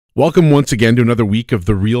Welcome once again to another week of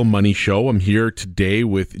The Real Money Show. I'm here today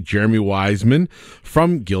with Jeremy Wiseman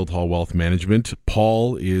from Guildhall Wealth Management.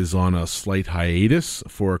 Paul is on a slight hiatus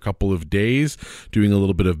for a couple of days, doing a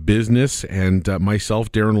little bit of business, and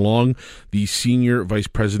myself, Darren Long, the Senior Vice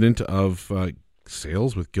President of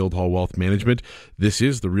Sales with Guildhall Wealth Management. This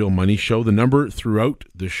is The Real Money Show. The number throughout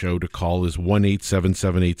the show to call is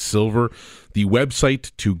 1-877-8-SILVER. The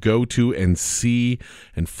website to go to and see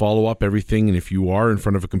and follow up everything, and if you are in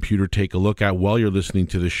front of a computer, take a look at while you're listening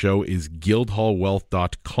to the show, is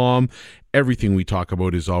guildhallwealth.com. Everything we talk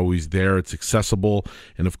about is always there. It's accessible.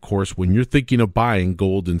 And of course, when you're thinking of buying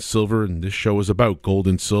gold and silver, and this show is about gold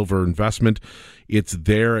and silver investment, it's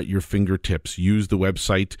there at your fingertips. Use the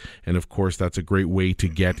website. And of course, that's a great way to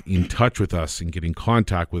get in touch with us and get in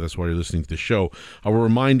contact with us while you're listening to the show. I will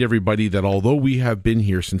remind everybody that although we have been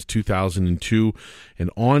here since 2002 and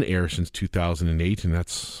on air since 2008, and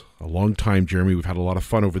that's a long time, Jeremy, we've had a lot of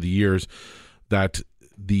fun over the years, that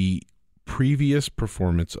the previous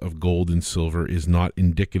performance of gold and silver is not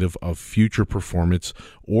indicative of future performance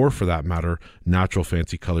or, for that matter, natural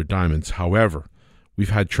fancy colored diamonds. However,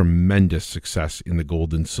 we've had tremendous success in the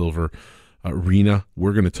gold and silver arena.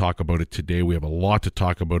 We're going to talk about it today. We have a lot to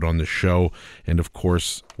talk about on the show. And of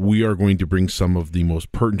course, we are going to bring some of the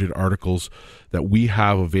most pertinent articles that we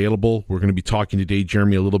have available. We're going to be talking today,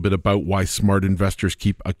 Jeremy, a little bit about why smart investors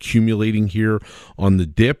keep accumulating here on the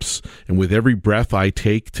dips. And with every breath I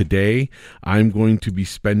take today, I'm going to be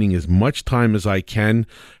spending as much time as I can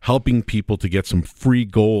helping people to get some free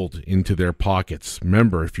gold into their pockets.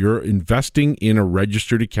 Remember, if you're investing in a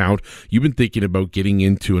registered account, you've been thinking about getting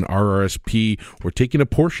into an RRSP or taking a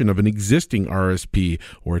portion of an existing RSP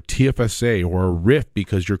or a TFSA or a RIF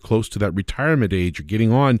because you're close to that retirement age or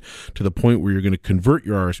getting on to the point where you're going to convert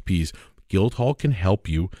your RSPs. Guildhall can help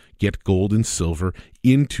you get gold and silver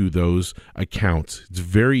into those accounts. It's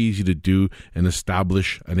very easy to do and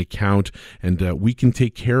establish an account, and we can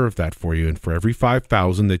take care of that for you. And for every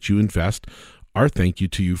 $5,000 that you invest, our thank you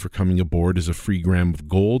to you for coming aboard is a free gram of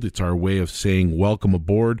gold. It's our way of saying welcome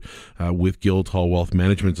aboard with Guildhall Wealth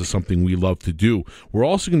Management. It's something we love to do. We're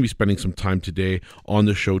also going to be spending some time today on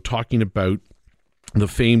the show talking about the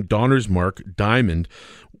famed Donnersmarck diamond,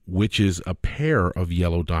 which is a pair of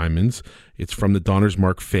yellow diamonds. It's from the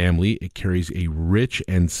Donnersmarck family. It carries a rich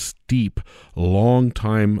and steep,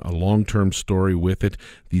 long-term story with it.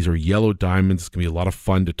 These are yellow diamonds. It's going to be a lot of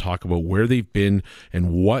fun to talk about where they've been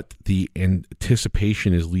and what the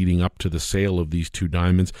anticipation is leading up to the sale of these two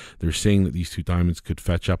diamonds. They're saying that these two diamonds could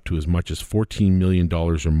fetch up to as much as $14 million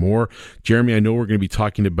or more. Jeremy, I know we're going to be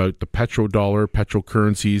talking about the petrodollar,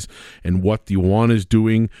 petrocurrencies, and what the yuan is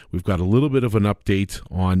doing. We've got a little bit of an update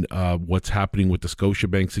on what's happening with the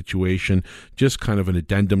Scotiabank situation, just kind of an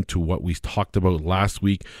addendum to what we talked about last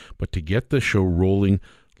week. But to get the show rolling,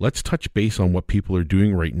 let's touch base on what people are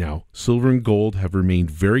doing right now. Silver and gold have remained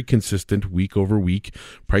very consistent week over week.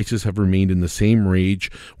 Prices have remained in the same range.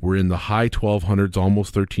 We're in the high 1200s,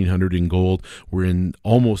 almost 1300 in gold. We're in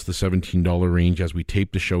almost the $17 range as we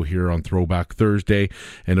tape the show here on Throwback Thursday.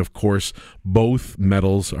 And of course, both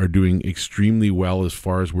metals are doing extremely well as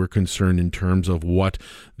far as we're concerned in terms of what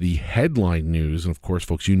the headline news. And of course,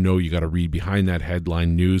 folks, you know you got to read behind that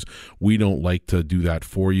headline news. We don't like to do that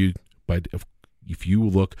for you, but if you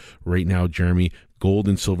look right now, Jeremy, gold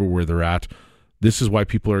and silver where they're at, this is why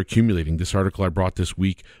people are accumulating. This article I brought this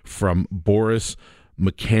week from Boris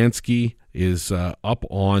Makansky is up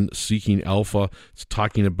on Seeking Alpha. It's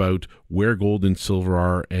talking about where gold and silver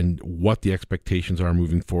are and what the expectations are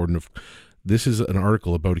moving forward. And this is an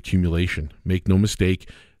article about accumulation. Make no mistake,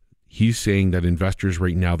 he's saying that investors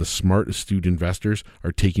right now, the smart, astute investors,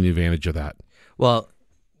 are taking advantage of that. Well,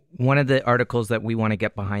 one of the articles that we want to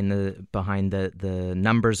get behind the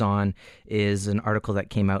numbers on is an article that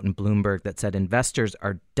came out in Bloomberg that said investors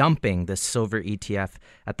are dumping the silver ETF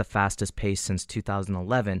at the fastest pace since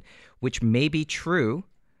 2011, which may be true.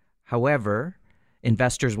 However,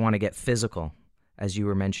 investors want to get physical. As you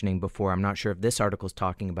were mentioning before, I'm not sure if this article is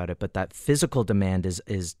talking about it, but that physical demand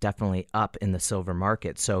is definitely up in the silver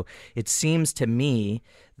market. So it seems to me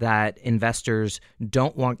that investors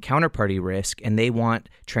don't want counterparty risk and they want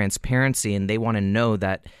transparency and they want to know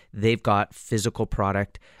that they've got physical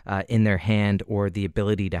product in their hand or the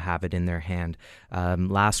ability to have it in their hand.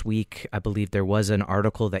 Last week, I believe there was an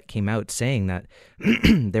article that came out saying that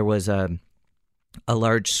there was a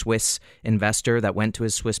large Swiss investor that went to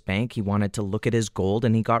his Swiss bank. He wanted to look at his gold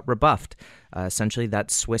and he got rebuffed. Essentially,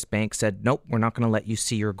 that Swiss bank said, nope, we're not going to let you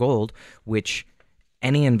see your gold, which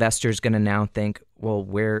any investor is going to now think, well,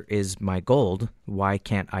 where is my gold? Why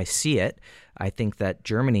can't I see it? I think that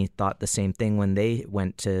Germany thought the same thing when they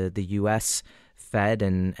went to the U.S. Fed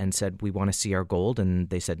and said, we want to see our gold. And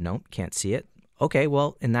they said, no, can't see it. Okay,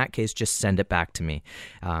 well, in that case, just send it back to me.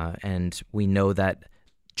 And we know that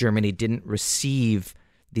Germany didn't receive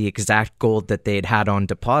the exact gold that they had on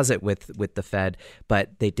deposit with the Fed,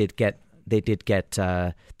 but they did get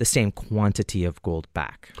the same quantity of gold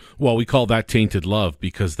back. Well, we call that tainted love,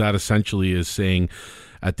 because that essentially is saying,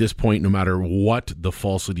 at this point, no matter what the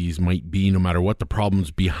falsities might be, no matter what the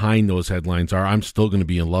problems behind those headlines are, I'm still going to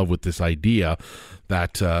be in love with this idea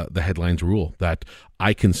that the headlines rule, that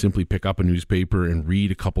I can simply pick up a newspaper and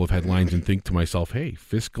read a couple of headlines and think to myself, hey,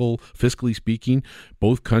 fiscally speaking,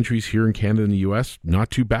 both countries here in Canada and the U.S.,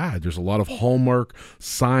 not too bad. There's a lot of hallmark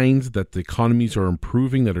signs that the economies are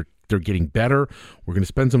improving, that they're getting better. We're going to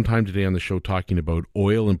spend some time today on the show talking about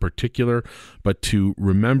oil in particular, but to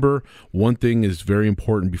remember, one thing is very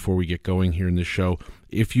important before we get going here in this show.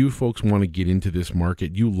 If you folks want to get into this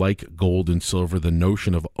market, you like gold and silver, the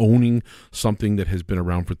notion of owning something that has been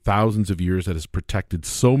around for thousands of years, that has protected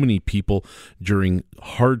so many people during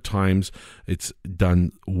hard times. It's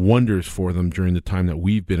done wonders for them during the time that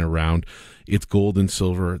we've been around. It's gold and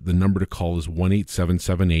silver. The number to call is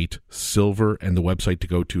 1-8778-SILVER, and the website to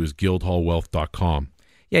go to is guildhallwealth.com.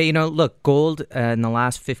 Yeah, look, gold in the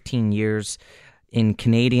last 15 years in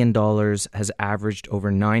Canadian dollars has averaged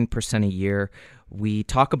over 9% a year. We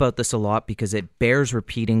talk about this a lot because it bears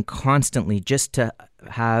repeating constantly, just to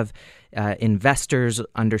have investors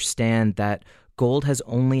understand that gold has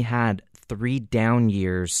only had 3 down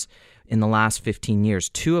years in the last 15 years,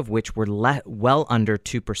 2 of which were well under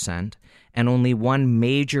 2%, and only 1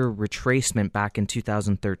 major retracement back in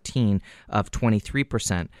 2013 of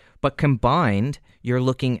 23%. But combined, you're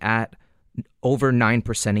looking at over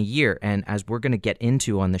 9% a year. And as we're going to get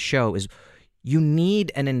into on the show, is you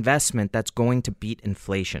need an investment that's going to beat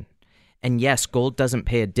inflation. And yes, gold doesn't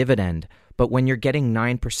pay a dividend, but when you're getting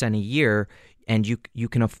 9% a year and you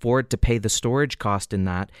can afford to pay the storage cost in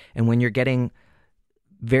that, and when you're getting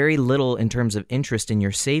very little in terms of interest in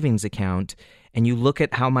your savings account, and you look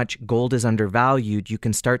at how much gold is undervalued, you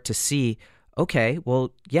can start to see, okay,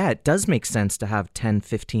 well, yeah, it does make sense to have 10,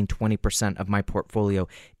 15, 20% of my portfolio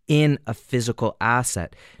in a physical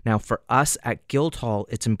asset. Now, for us at Guildhall,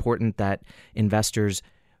 it's important that investors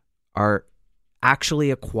are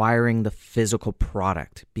actually acquiring the physical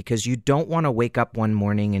product, because you don't want to wake up one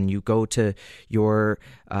morning and you go to your,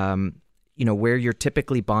 where you're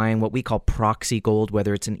typically buying what we call proxy gold,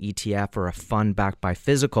 whether it's an ETF or a fund backed by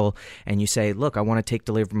physical, and you say, look, I want to take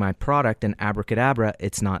delivery of my product, and abracadabra,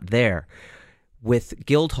 it's not there. With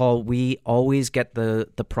Guildhall, we always get the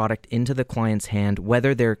product into the client's hand,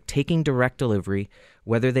 whether they're taking direct delivery,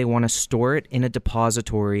 whether they want to store it in a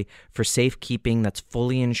depository for safekeeping that's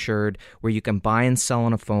fully insured, where you can buy and sell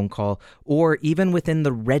on a phone call, or even within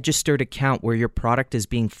the registered account where your product is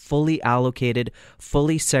being fully allocated,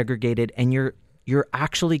 fully segregated, and you're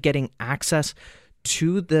actually getting access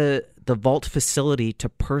to the vault facility to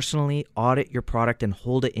personally audit your product and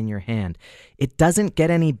hold it in your hand. It doesn't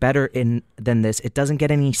get any better than this. It doesn't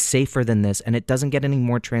get any safer than this, and it doesn't get any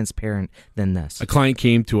more transparent than this. A client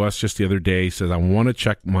came to us just the other day, says, I want to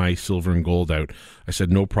check my silver and gold out. I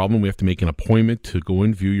said, no problem. We have to make an appointment to go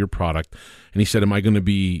and view your product. And he said, am I going to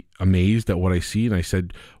be amazed at what I see? And I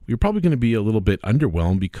said, you're probably going to be a little bit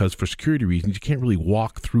underwhelmed, because for security reasons, you can't really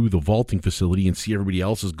walk through the vaulting facility and see everybody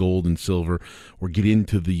else's gold and silver or get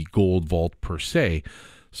into the gold vault per se.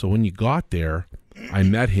 So when you got there, I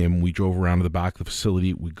met him. We drove around to the back of the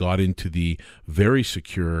facility. We got into the very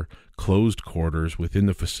secure closed quarters within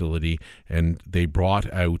the facility, and they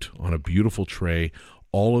brought out on a beautiful tray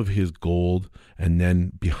all of his gold, and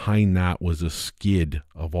then behind that was a skid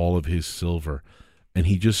of all of his silver. And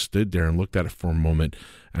he just stood there and looked at it for a moment.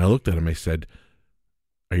 And I looked at him. I said,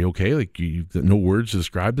 are you okay? Like, you've got no words to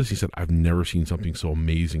describe this? He said, I've never seen something so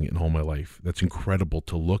amazing in all my life. That's incredible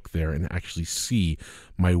to look there and actually see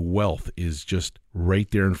my wealth is just right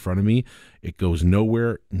there in front of me. It goes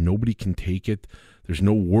nowhere. Nobody can take it. There's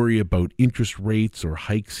no worry about interest rates or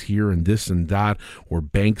hikes here and this and that, or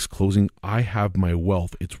banks closing. I have my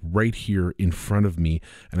wealth. It's right here in front of me,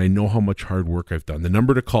 and I know how much hard work I've done. The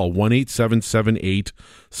number to call,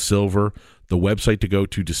 1-8778-SILVER. The website to go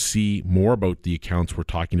to see more about the accounts we're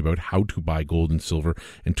talking about, how to buy gold and silver,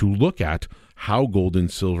 and to look at how gold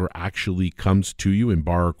and silver actually comes to you in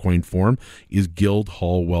bar or coin form, is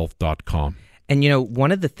guildhallwealth.com. And,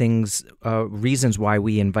 one of the reasons why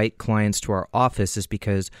we invite clients to our office is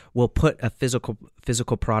because we'll put a physical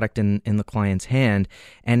product in the client's hand,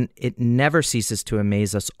 and it never ceases to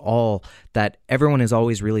amaze us all that everyone is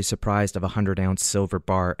always really surprised of a 100-ounce silver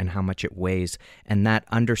bar and how much it weighs, and that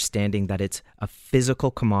understanding that it's a physical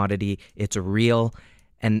commodity, it's real,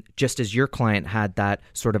 And just as your client had that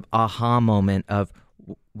sort of aha moment of,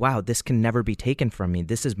 wow, this can never be taken from me.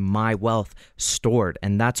 This is my wealth stored.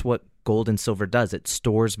 And that's what gold and silver does. It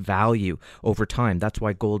stores value over time. That's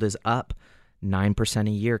why gold is up 9%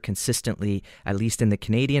 a year consistently, at least in the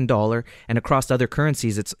Canadian dollar, and across other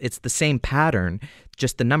currencies. It's the same pattern,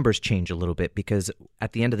 just the numbers change a little bit, because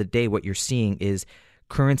at the end of the day, what you're seeing is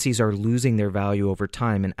currencies are losing their value over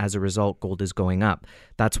time, and as a result, gold is going up.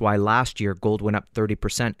 That's why last year gold went up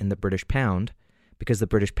 30% in the British pound, because the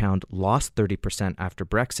British pound lost 30% after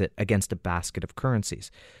Brexit against a basket of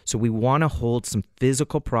currencies. So we want to hold some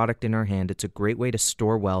physical product in our hand. It's a great way to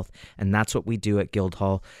store wealth, and that's what we do at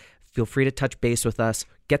Guildhall. Feel free to touch base with us.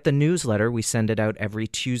 Get the newsletter. We send it out every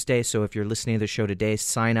Tuesday. So if you're listening to the show today,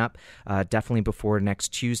 sign up definitely before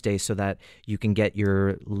next Tuesday so that you can get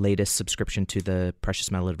your latest subscription to the Precious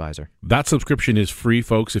Metal Advisor. That subscription is free,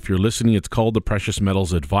 folks. If you're listening, it's called the Precious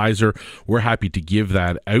Metals Advisor. We're happy to give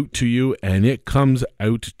that out to you, and it comes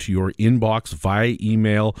out to your inbox via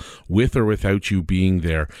email with or without you being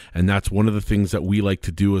there. And that's one of the things that we like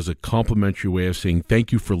to do as a complimentary way of saying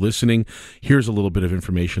thank you for listening. Here's a little bit of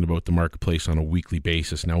information about the marketplace on a weekly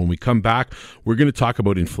basis. Now, when we come back, we're going to talk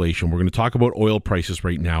about inflation. We're going to talk about oil prices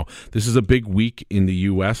right now. This is a big week in the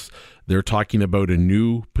U.S. They're talking about a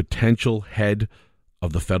new potential head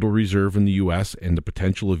of the Federal Reserve in the U.S. and the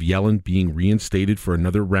potential of Yellen being reinstated for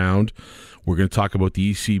another round. We're going to talk about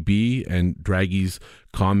the ECB and Draghi's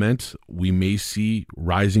comment. We may see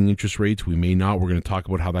rising interest rates. We may not. We're going to talk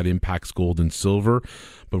about how that impacts gold and silver.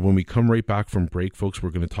 But when we come right back from break, folks, we're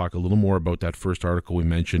going to talk a little more about that first article we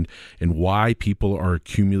mentioned and why people are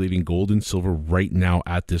accumulating gold and silver right now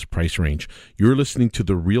at this price range. You're listening to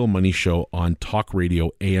The Real Money Show on Talk Radio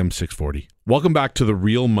AM 640. Welcome back to The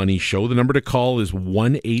Real Money Show. The number to call is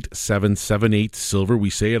 1-8778-SILVER. We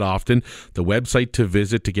say it often. The website to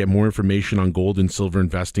visit to get more information on gold and silver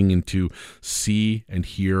investing and to see and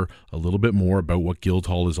hear a little bit more about what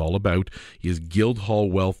Guildhall is all about is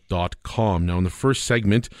guildhallwealth.com. Now, in the first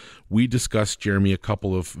segment, we discussed, Jeremy, a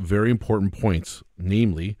couple of very important points,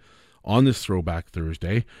 namely, on this Throwback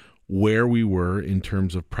Thursday, where we were in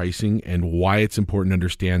terms of pricing and why it's important to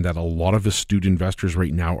understand that a lot of astute investors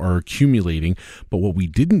right now are accumulating. But what we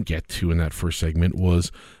didn't get to in that first segment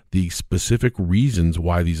was the specific reasons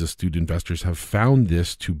why these astute investors have found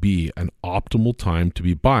this to be an optimal time to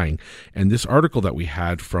be buying. And this article that we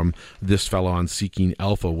had from this fellow on Seeking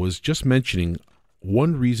Alpha was just mentioning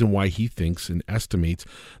one reason why he thinks and estimates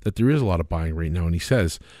that there is a lot of buying right now. And he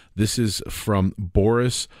says, this is from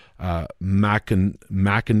Boris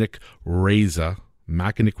Mackinic Reza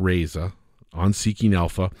on Seeking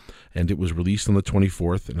Alpha, and it was released on the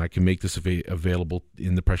 24th, and I can make this available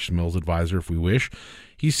in the Precious Metals Advisor if we wish.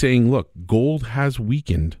 He's saying, look, gold has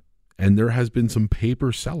weakened, and there has been some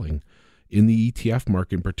paper selling in the ETF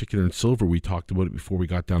market, in particular in silver. We talked about it before we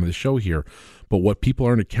got down to the show here. But what people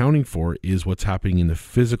aren't accounting for is what's happening in the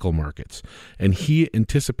physical markets. And he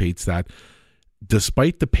anticipates that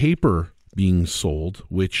despite the paper being sold,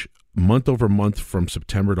 which month over month from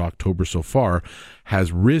September to October so far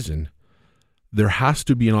has risen, there has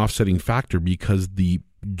to be an offsetting factor because the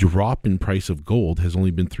drop in price of gold has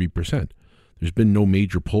only been 3%. There's been no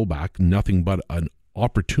major pullback, nothing but an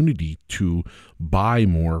opportunity to buy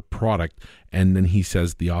more product. And then he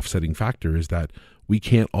says the offsetting factor is that we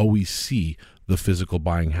can't always see the physical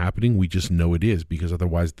buying happening. We just know it is, because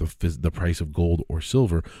otherwise the price of gold or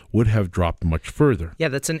silver would have dropped much further. Yeah,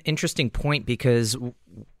 that's an interesting point, because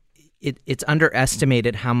it's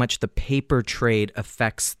underestimated how much the paper trade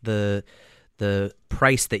affects the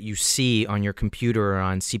price that you see on your computer or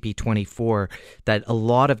on CP24, that a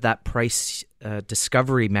lot of that price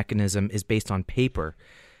discovery mechanism is based on paper.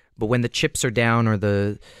 But when the chips are down or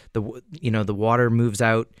the water moves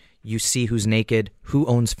out, you see who's naked, who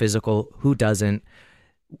owns physical, who doesn't.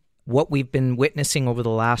 What we've been witnessing over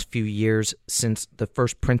the last few years since the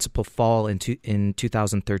first principal fall in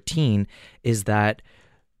 2013 is that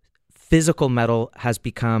physical metal has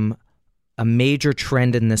become a major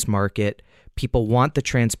trend in this market. People want the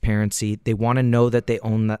transparency. They want to know that they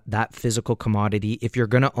own that physical commodity. If you're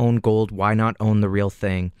going to own gold, why not own the real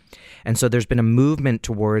thing? And so there's been a movement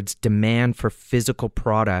towards demand for physical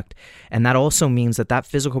product. And that also means that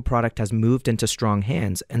physical product has moved into strong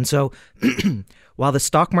hands. And so while the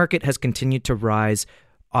stock market has continued to rise,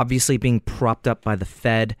 obviously being propped up by the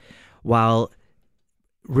Fed, while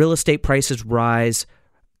real estate prices rise,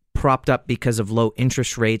 propped up because of low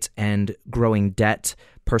interest rates and growing debt,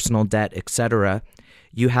 personal debt, etc.,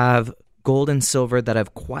 you have gold and silver that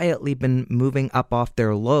have quietly been moving up off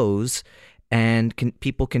their lows, and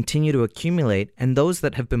people continue to accumulate. And those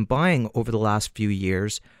that have been buying over the last few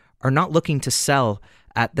years are not looking to sell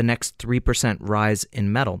at the next 3% rise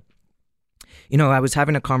in metal. You know, I was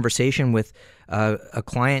having a conversation with a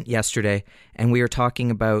client yesterday, and we were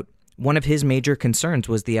talking about one of his major concerns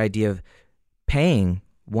was the idea of paying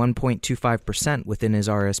 1.25% within his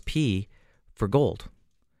RSP for gold.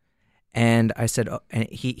 And I said, and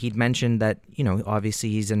he'd mentioned that, you know, obviously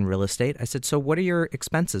he's in real estate. I said, so what are your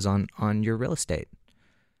expenses on your real estate?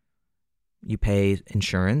 You pay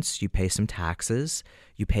insurance, you pay some taxes,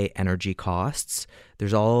 you pay energy costs.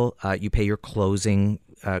 There's all, you pay your closing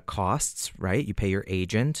costs, right? You pay your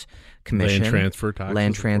agent, commission, land transfer taxes,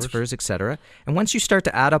 land transfers, etc. And once you start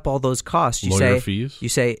to add up all those costs, you lawyer say, fees. You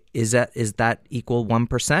say, is that equal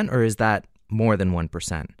 1% or is that more than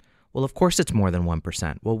 1%? Well, of course it's more than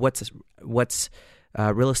 1%. Well, what's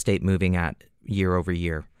real estate moving at year over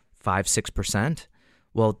year? 5-6%?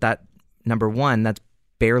 Well, that, number one, that's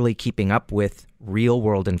barely keeping up with real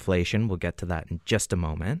world inflation. We'll get to that in just a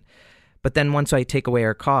moment. But then once I take away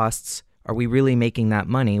our costs, are we really making that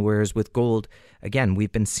money? Whereas with gold, again,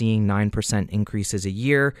 we've been seeing 9% increases a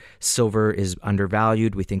year. Silver is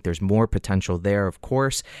undervalued. We think there's more potential there, of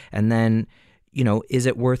course. And then, you know, is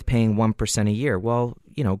it worth paying 1% a year? Well,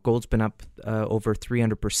 you know, gold's been up over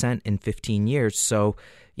 300% in 15 years. So,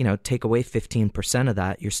 you know, take away 15% of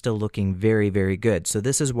that, you're still looking very, very good. So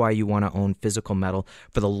this is why you want to own physical metal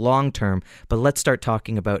for the long term. But let's start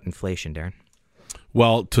talking about inflation, Darren.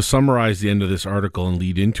 Well, to summarize the end of this article and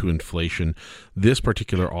lead into inflation, this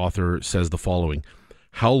particular author says the following.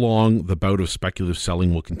 How long the bout of speculative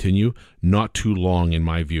selling will continue? Not too long, in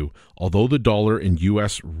my view. Although the dollar and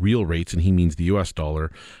U.S. real rates, and he means the U.S.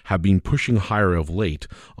 dollar, have been pushing higher of late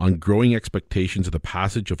on growing expectations of the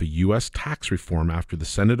passage of a U.S. tax reform after the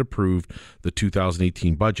Senate approved the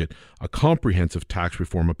 2018 budget, a comprehensive tax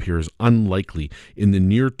reform appears unlikely in the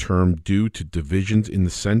near term due to divisions in the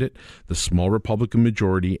Senate, the small Republican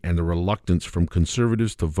majority, and the reluctance from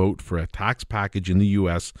conservatives to vote for a tax package in the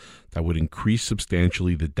U.S. that would increase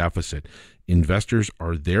substantially the deficit. Investors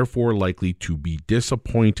are therefore likely to be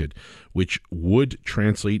disappointed, which would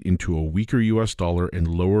translate into a weaker U.S. dollar and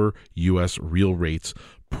lower U.S. real rates,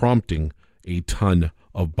 prompting a ton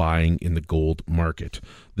of buying in the gold market.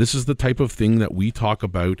 This is the type of thing that we talk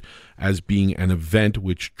about as being an event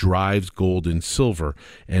which drives gold and silver.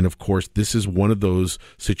 And of course, this is one of those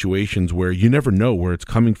situations where you never know where it's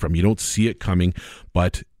coming from. You don't see it coming,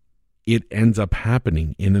 but it ends up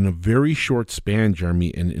happening. And in a very short span,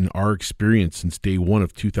 Jeremy, and in our experience since day one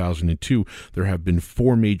of 2002, there have been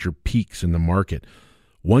 4 major peaks in the market.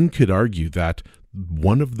 One could argue that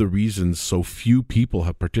one of the reasons so few people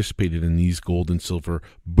have participated in these gold and silver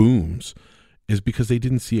booms is because they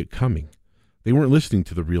didn't see it coming. They weren't listening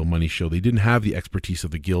to the Real Money Show. They didn't have the expertise of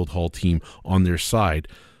the Guildhall team on their side.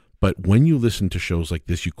 But when you listen to shows like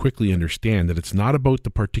this, you quickly understand that it's not about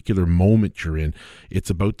the particular moment you're in.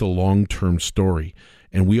 It's about the long-term story.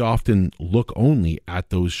 And we often look only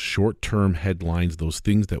at those short-term headlines, those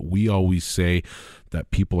things that we always say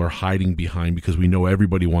that people are hiding behind because we know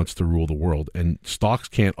everybody wants to rule the world. And stocks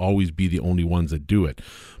can't always be the only ones that do it.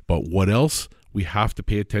 But what else we have to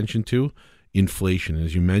pay attention to? Inflation.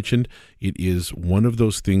 As you mentioned, it is one of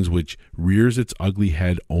those things which rears its ugly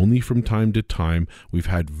head only from time to time. We've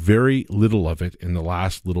had very little of it in the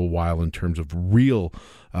last little while in terms of real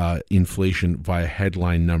inflation via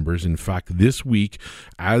headline numbers. In fact, this week,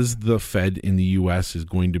 as the Fed in the U.S. is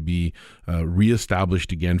going to be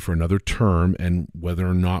reestablished again for another term, and whether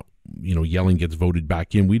or not Yellen gets voted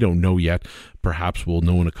back in, we don't know yet. Perhaps we'll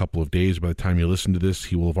know in a couple of days. By the time you listen to this,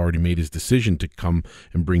 he will have already made his decision to come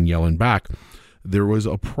and bring Yellen back. There was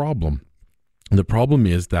a problem. The problem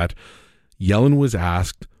is that Yellen was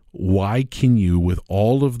asked, why can you, with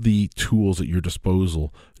all of the tools at your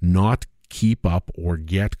disposal, not keep up or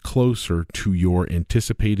get closer to your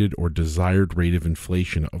anticipated or desired rate of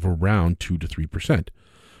inflation of around 2 to 3%?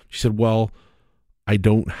 She said, well, I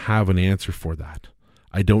don't have an answer for that.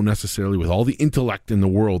 I don't necessarily, with all the intellect in the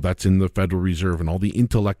world that's in the Federal Reserve and all the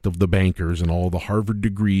intellect of the bankers and all the Harvard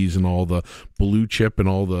degrees and all the blue chip and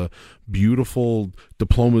all the beautiful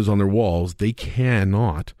diplomas on their walls, they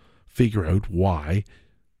cannot figure out why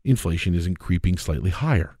inflation isn't creeping slightly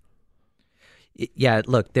higher. Yeah,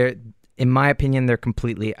 look, in my opinion, they're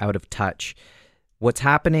completely out of touch. What's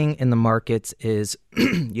happening in the markets is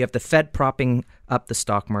you have the Fed propping up the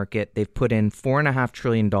stock market. They've put in $4.5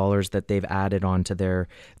 trillion that they've added onto their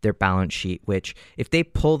balance sheet, which if they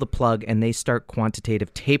pull the plug and they start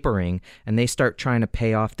quantitative tapering and they start trying to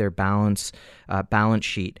pay off their balance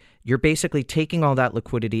sheet, you're basically taking all that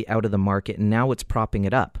liquidity out of the market, and now it's propping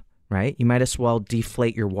it up, right? You might as well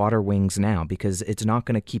deflate your water wings now because it's not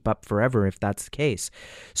going to keep up forever if that's the case.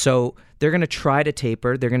 So they're going to try to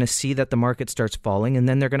taper. They're going to see that the market starts falling, and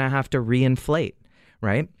then they're going to have to reinflate,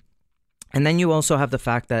 right? And then you also have the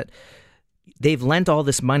fact that they've lent all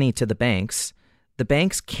this money to the banks. The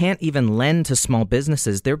banks can't even lend to small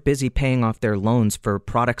businesses. They're busy paying off their loans for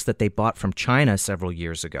products that they bought from China several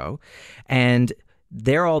years ago. And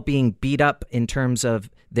they're all being beat up in terms of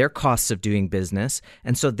their costs of doing business.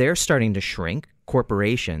 And so they're starting to shrink,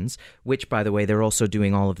 corporations, which, by the way, they're also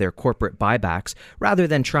doing all of their corporate buybacks. Rather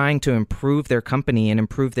than trying to improve their company and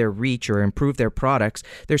improve their reach or improve their products,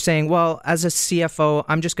 they're saying, well, as a CEO,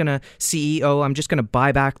 I'm just going to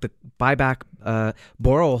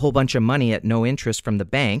borrow a whole bunch of money at no interest from the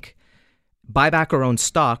bank, buy back our own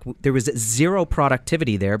stock. There was zero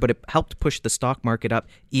productivity there, but it helped push the stock market up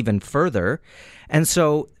even further. And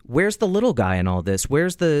so where's the little guy in all this?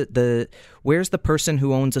 Where's the person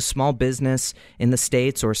who owns a small business in the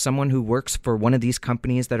States or someone who works for one of these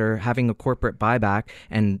companies that are having a corporate buyback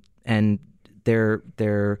and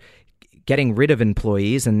they're getting rid of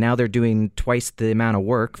employees and now they're doing twice the amount of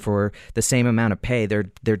work for the same amount of pay.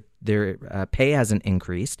 Their pay hasn't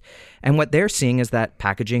increased. And what they're seeing is that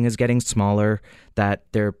packaging is getting smaller, that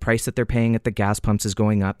their price that they're paying at the gas pumps is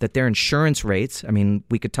going up, that their insurance rates, I mean,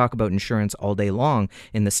 we could talk about insurance all day long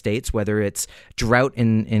in the States, whether it's drought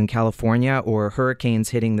in California or hurricanes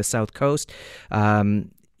hitting the South Coast.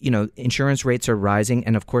 Insurance rates are rising.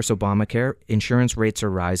 And of course, Obamacare, insurance rates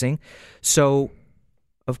are rising. So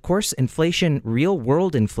of course, inflation, real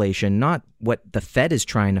world inflation, not what the Fed is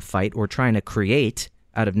trying to fight or trying to create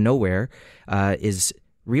out of nowhere, is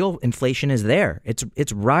real inflation is there.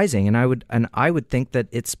 It's rising, and I would think that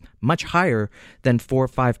it's much higher than 4 or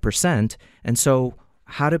 5%. And so,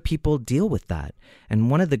 how do people deal with that?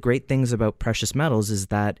 And one of the great things about precious metals is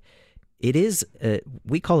that it is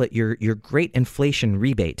we call it your great inflation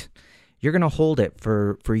rebate. You're going to hold it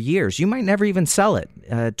for years. You might never even sell it,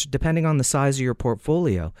 depending on the size of your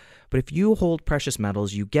portfolio. But if you hold precious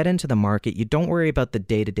metals, you get into the market, you don't worry about the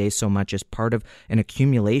day-to-day so much as part of an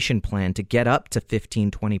accumulation plan to get up to 15,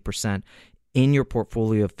 20% in your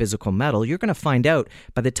portfolio of physical metal, you're going to find out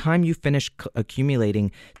by the time you finish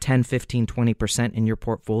accumulating 10, 15, 20% in your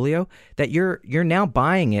portfolio that you're now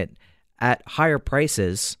buying it at higher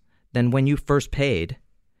prices than when you first paid.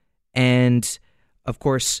 And, of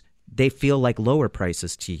course, they feel like lower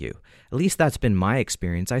prices to you. At least that's been my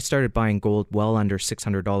experience. I started buying gold well under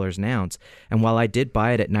 $600 an ounce. And while I did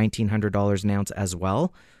buy it at $1,900 an ounce as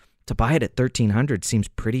well, to buy it at $1,300 seems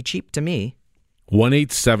pretty cheap to me.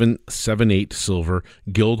 18778 silver.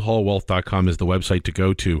 Guildhallwealth.com is the website to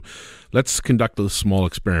go to. Let's conduct a small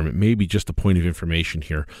experiment, maybe just a point of information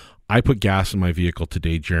here. I put gas in my vehicle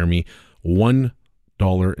today, Jeremy,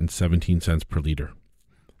 $1.17 per liter.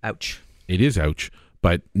 Ouch. It is ouch.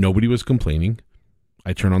 But nobody was complaining.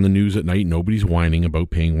 I turn on the news at night. Nobody's whining about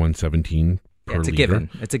paying $1.17 per liter. It's a given.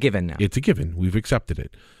 It's a given now. It's a given. We've accepted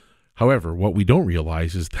it. However, what we don't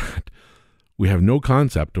realize is that we have no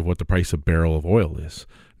concept of what the price of a barrel of oil is.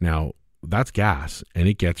 Now, that's gas, and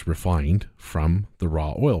it gets refined from the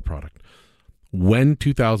raw oil product. When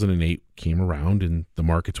 2008 came around and the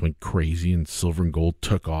markets went crazy and silver and gold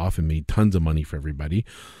took off and made tons of money for everybody,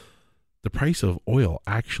 the price of oil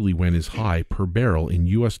actually went as high per barrel in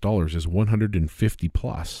US dollars as 150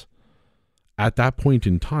 plus. At that point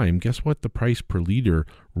in time, guess what the price per liter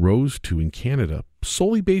rose to in Canada,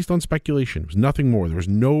 solely based on speculation. It was nothing more. There was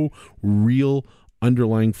no real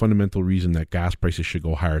underlying fundamental reason that gas prices should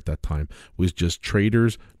go higher at that time. It was just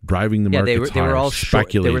traders driving the markets higher, they were all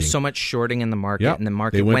speculating. There was so much shorting in the market, and the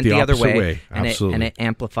market went the other way. Absolutely. And it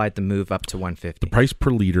amplified the move up to 150. The price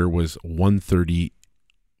per liter was 130,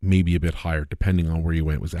 maybe a bit higher, depending on where you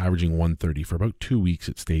went. It was averaging 130. For about 2 weeks,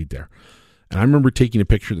 it stayed there. And I remember taking a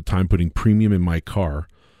picture at the time, putting premium in my car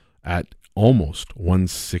at almost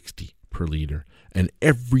 160 per liter. And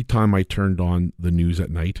every time I turned on the news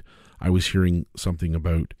at night, I was hearing something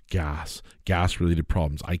about gas-related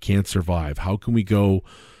problems. I can't survive. How can we go,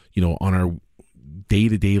 on our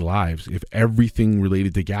day-to-day lives if everything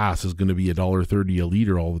related to gas is going to be $1.30 a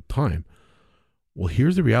liter all the time? Well,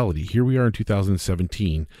 here's the reality. Here we are in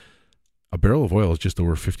 2017. A barrel of oil is just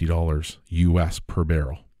over $50 US per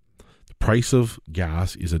barrel. The price of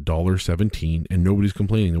gas is $1.17, and nobody's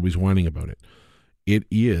complaining. Nobody's whining about it. It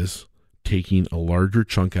is taking a larger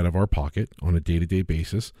chunk out of our pocket on a day-to-day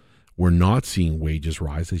basis. We're not seeing wages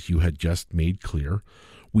rise, as you had just made clear.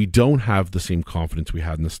 We don't have the same confidence we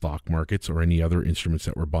had in the stock markets or any other instruments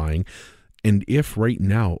that we're buying. And if right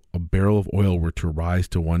now a barrel of oil were to rise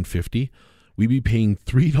to $150, we'd be paying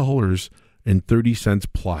 $3.30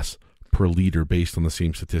 plus per per liter based on the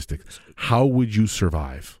same statistics. How would you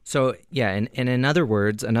survive? So, yeah, and in other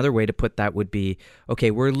words, another way to put that would be,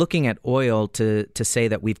 okay, we're looking at oil to say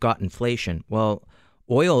that we've got inflation. Well,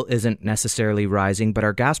 oil isn't necessarily rising, but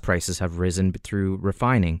our gas prices have risen through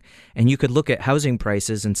refining. And you could look at housing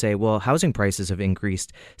prices and say, well, housing prices have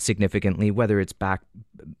increased significantly, whether it's back,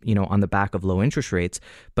 on the back of low interest rates.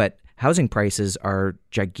 But housing prices are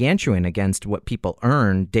gigantuan against what people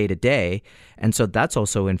earn day to day. And so that's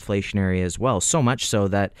also inflationary as well. So much so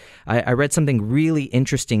that I read something really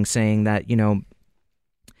interesting saying that,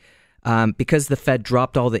 because the Fed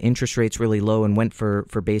dropped all the interest rates really low and went for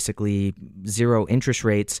basically zero interest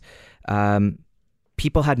rates,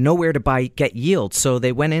 people had nowhere to get yield. So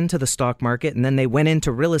they went into the stock market and then they went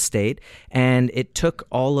into real estate, and it took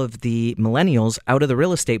all of the millennials out of the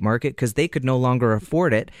real estate market because they could no longer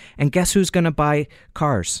afford it. And guess who's going to buy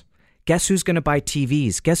cars? Guess who's going to buy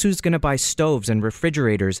TVs? Guess who's going to buy stoves and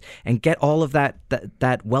refrigerators and get all of that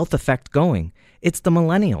wealth effect going? It's the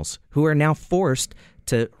millennials who are now forced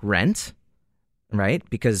to rent, right?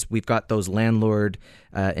 Because we've got those landlord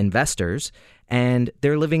investors, and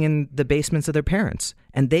they're living in the basements of their parents,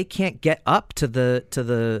 and they can't get up to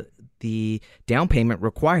the down payment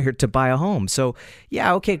required to buy a home. So,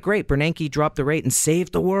 yeah, okay, great. Bernanke dropped the rate and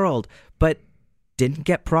saved the world, but didn't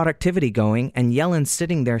get productivity going. And Yellen's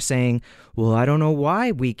sitting there saying, well, I don't know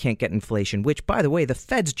why we can't get inflation, which, by the way, the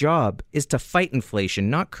Fed's job is to fight inflation,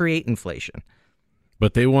 not create inflation.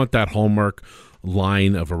 But they want that hallmark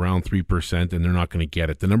line of around 3%, and they're not going to get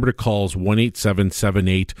it. The number to call is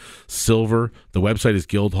 1-877-8-SILVER. The website is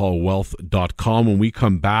guildhallwealth.com. When we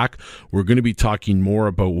come back, we're going to be talking more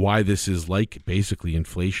about why this is like basically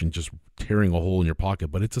inflation just tearing a hole in your pocket,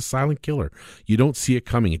 but it's a silent killer. You don't see it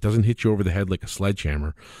coming. It doesn't hit you over the head like a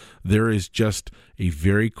sledgehammer. There is just a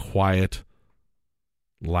very quiet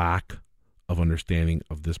lack of understanding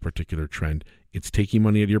of this particular trend. It's taking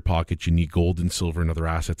money out of your pocket. You need gold and silver and other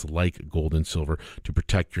assets like gold and silver to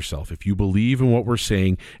protect yourself. If you believe in what we're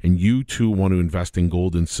saying and you too want to invest in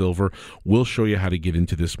gold and silver, we'll show you how to get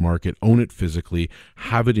into this market, own it physically,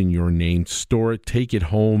 have it in your name, store it, take it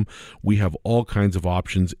home. We have all kinds of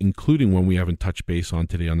options, including one we haven't touched base on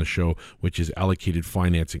today on the show, which is allocated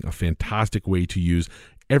financing, a fantastic way to use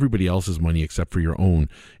everybody else's money except for your own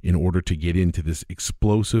in order to get into this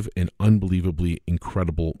explosive and unbelievably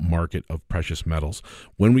incredible market of precious metals.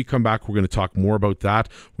 When we come back, we're going to talk more about that.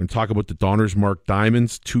 We're going to talk about the Donnersmarck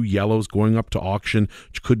diamonds, 2 yellows going up to auction,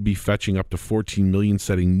 which could be fetching up to $14 million,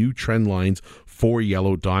 setting new trend lines for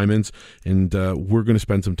yellow diamonds. And we're going to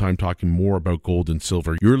spend some time talking more about gold and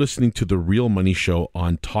silver. You're listening to The Real Money Show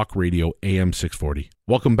on Talk Radio AM 640.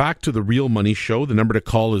 Welcome back to The Real Money Show. The number to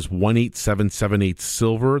call is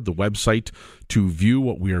 1-877-8-SILVER. The website to view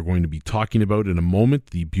what we are going to be talking about in a moment,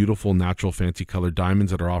 the beautiful natural fancy colored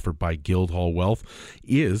diamonds that are offered by Guildhall Wealth,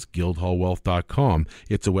 is guildhallwealth.com.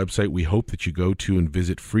 It's a website we hope that you go to and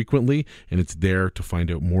visit frequently, and it's there to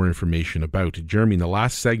find out more information about. Jeremy, in the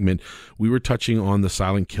last segment, we were touching on the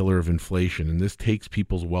silent killer of inflation, and this takes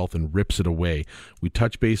people's wealth and rips it away. We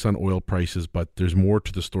touch base on oil prices, but there's more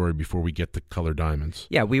to the story before we get to color diamonds.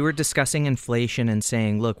 Yeah, we were discussing inflation and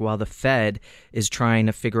saying, look, while the Fed is trying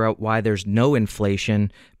to figure out why there's no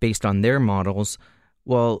inflation based on their models,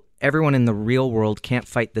 well, everyone in the real world can't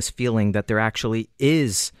fight this feeling that there actually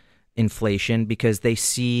is inflation because they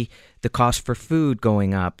see the cost for food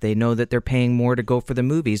going up. They know that they're paying more to go for the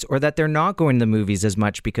movies, or that they're not going to the movies as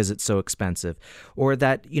much because it's so expensive, or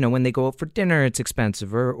that, when they go out for dinner, it's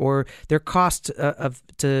expensive, or their cost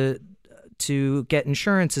to get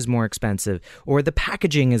insurance is more expensive, or the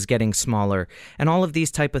packaging is getting smaller, and all of these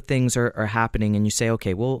type of things are happening. And you say,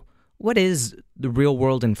 okay, well, what is the real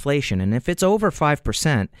world inflation? And if it's over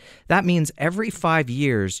 5%, that means every 5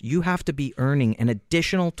 years you have to be earning an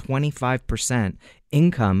additional 25%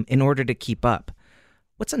 income in order to keep up.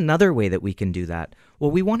 What's another way that we can do that? Well,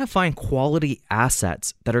 we want to find quality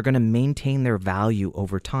assets that are going to maintain their value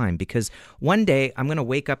over time, because one day I'm going to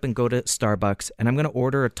wake up and go to Starbucks and I'm going to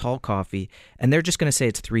order a tall coffee and they're just going to say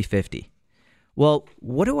it's $3.50. Well,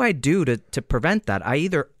 what do I do to prevent that? I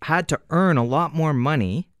either had to earn a lot more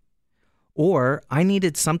money, or I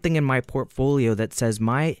needed something in my portfolio that says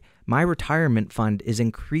my retirement fund is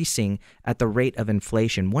increasing at the rate of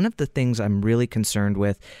inflation. One of the things I'm really concerned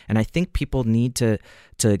with, and I think people need to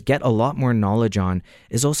get a lot more knowledge on,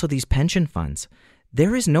 is also these pension funds.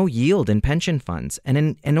 There is no yield in pension funds.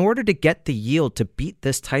 And in order to get the yield to beat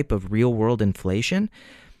this type of real world inflation,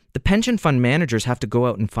 the pension fund managers have to go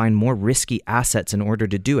out and find more risky assets in order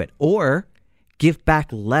to do it, or give back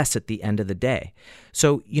less at the end of the day.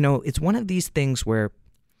 So, it's one of these things where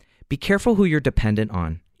be careful who you're dependent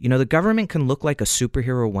on. You know, the government can look like a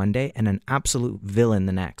superhero one day and an absolute villain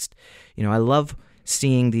the next. You know, I love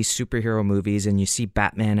seeing these superhero movies, and you see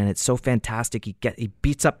Batman and it's so fantastic. He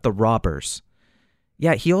beats up the robbers.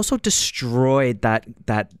 Yeah, he also destroyed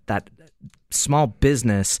that small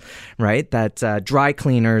business, right? That dry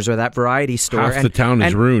cleaners or that variety store. Half the town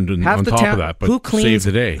is ruined, and on top of that, but save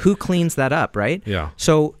the day. Who cleans that up, right? Yeah.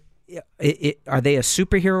 So are they a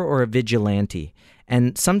superhero or a vigilante?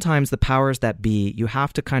 And sometimes the powers that be, you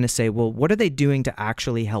have to kind of say, well, what are they doing to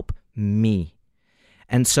actually help me?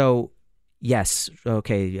 And so, yes,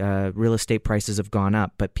 okay, real estate prices have gone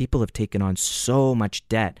up, but people have taken on so much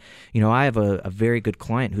debt. You know, I have a very good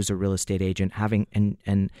client who's a real estate agent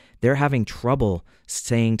and they're having trouble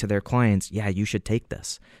saying to their clients, yeah, you should take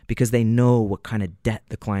this, because they know what kind of debt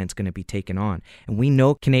the client's going to be taking on. And we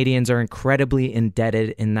know Canadians are incredibly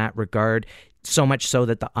indebted in that regard. So much so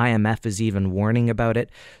that the IMF is even warning about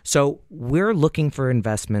it. So we're looking for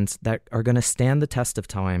investments that are going to stand the test of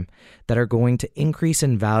time, that are going to increase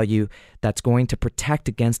in value, that's going to protect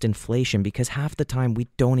against inflation, because half the time we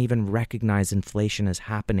don't even recognize inflation as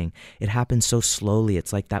happening. It happens so slowly.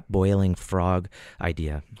 It's like that boiling frog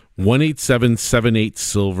idea.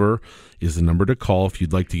 1-877-8-SILVER is the number to call if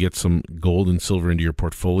you'd like to get some gold and silver into your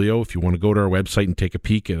portfolio. If you want to go to our website and take a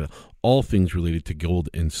peek at all things related to gold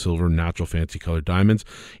and silver, natural fancy colored diamonds,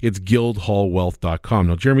 it's guildhallwealth.com.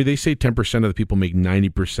 Now, Jeremy, they say 10% of the people make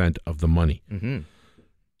 90% of the money. Mm-hmm.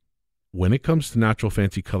 When it comes to natural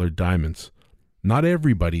fancy colored diamonds, not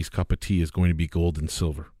everybody's cup of tea is going to be gold and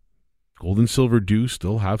silver. Gold and silver do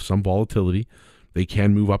still have some volatility. They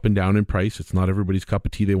can move up and down in price. It's not everybody's cup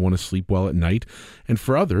of tea. They want to sleep well at night. And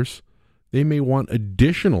for others, they may want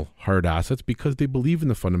additional hard assets because they believe in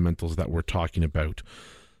the fundamentals that we're talking about.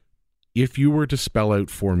 If you were to spell out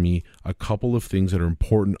for me a couple of things that are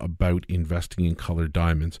important about investing in colored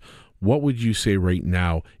diamonds, what would you say right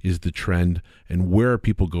now is the trend, and where are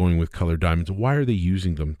people going with colored diamonds? Why are they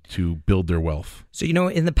using them to build their wealth? So, you know,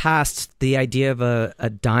 in the past, the idea of a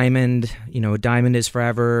diamond, you know, a diamond is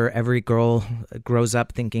forever. Every girl grows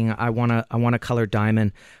up thinking, I want a colored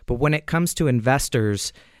diamond. But when it comes to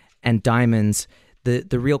investors and diamonds,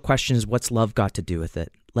 the real question is, what's love got to do with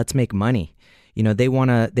it? Let's make money. You know, they want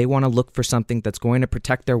to look for something that's going to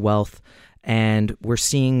protect their wealth, and we're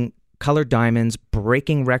seeing colored diamonds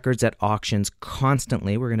breaking records at auctions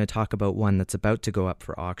constantly. We're going to talk about one that's about to go up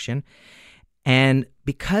for auction. And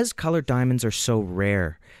because colored diamonds are so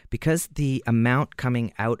rare, because the amount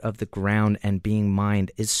coming out of the ground and being mined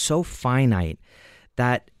is so finite,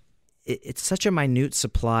 that it's such a minute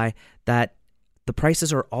supply that the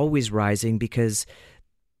prices are always rising, because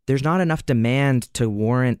there's not enough demand to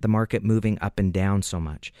warrant the market moving up and down so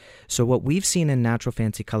much. So what we've seen in natural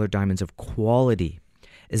fancy colored diamonds of quality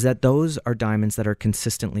is that those are diamonds that are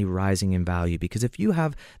consistently rising in value. Because if you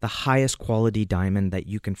have the highest quality diamond that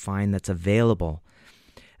you can find that's available,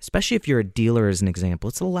 especially if you're a dealer as an example,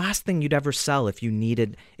 it's the last thing you'd ever sell if you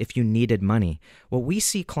needed money. What we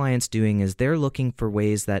see clients doing is they're looking for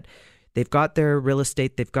ways that they've got their real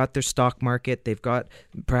estate, they've got their stock market, they've got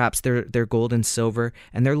perhaps their gold and silver,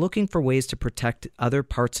 and they're looking for ways to protect other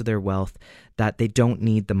parts of their wealth that they don't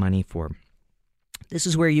need the money for. This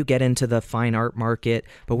is where you get into the fine art market,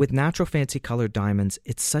 but with natural fancy colored diamonds,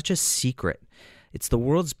 it's such a secret. It's the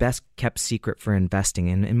world's best kept secret for investing,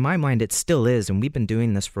 and in my mind it still is, and we've been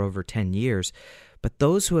doing this for over 10 years. But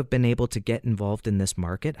those who have been able to get involved in this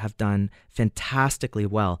market have done fantastically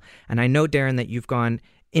well. And I know, Darren, that you've gone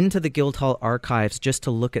into the Guildhall archives just to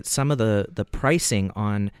look at some of the pricing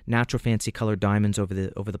on natural fancy colored diamonds over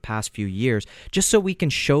the past few years, just so we can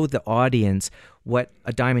show the audience what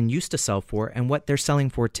a diamond used to sell for and what they're selling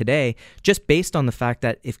for today, just based on the fact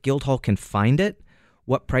that if Guildhall can find it,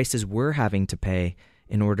 what prices we're having to pay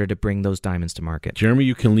in order to bring those diamonds to market. Jeremy,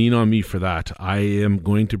 you can lean on me for that. I am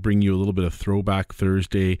going to bring you a little bit of Throwback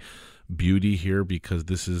Thursday beauty here, because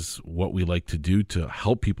this is what we like to do to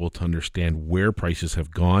help people to understand where prices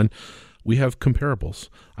have gone. We have comparables.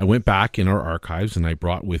 I went back in our archives and I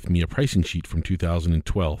brought with me a pricing sheet from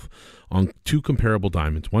 2012 on two comparable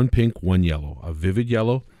diamonds, one pink, one yellow, a vivid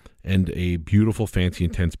yellow and a beautiful fancy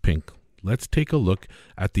intense pink. Let's take a look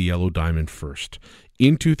at the yellow diamond first.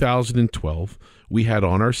 In 2012, we had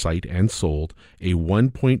on our site and sold a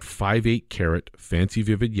 1.58 carat fancy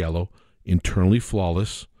vivid yellow, internally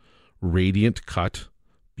flawless, radiant cut,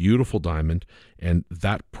 beautiful diamond, and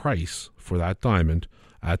that price for that diamond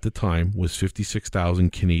at the time was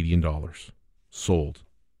 56,000 Canadian dollars, sold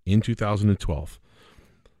in 2012.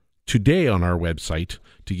 Today on our website,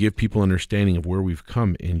 to give people understanding of where we've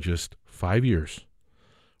come in just 5 years,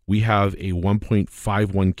 we have a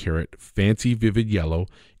 1.51 carat fancy vivid yellow,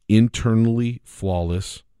 internally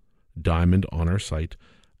flawless diamond on our site,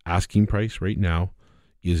 asking price right now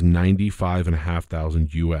is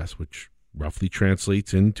 $95,500 US, which roughly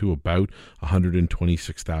translates into about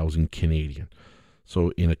 126,000 Canadian.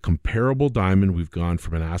 So in a comparable diamond, we've gone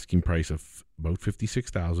from an asking price of about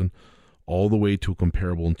 56,000 all the way to a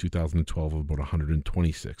comparable in 2012 of about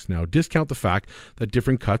 126. Now, discount the fact that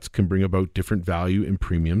different cuts can bring about different value and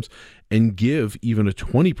premiums and give even a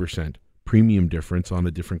 20% premium difference on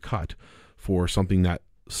a different cut for something that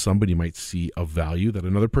somebody might see of value that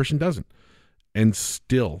another person doesn't. And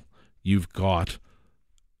still, you've got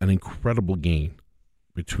an incredible gain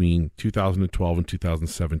between 2012 and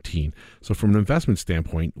 2017. So from an investment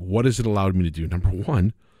standpoint, what has it allowed me to do? Number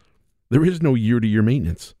one, there is no year-to-year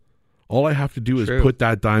maintenance. All I have to do is put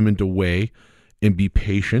that diamond away and be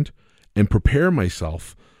patient and prepare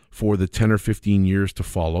myself for the 10 or 15 years to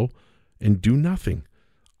follow and do nothing.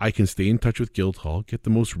 I can stay in touch with Guildhall, get the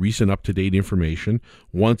most recent up-to-date information.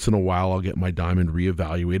 Once in a while, I'll get my diamond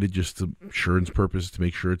reevaluated just to insurance purposes to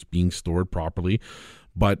make sure it's being stored properly.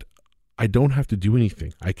 But I don't have to do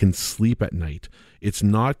anything. I can sleep at night. It's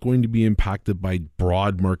not going to be impacted by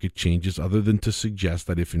broad market changes other than to suggest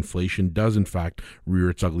that if inflation does in fact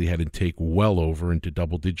rear its ugly head and take well over into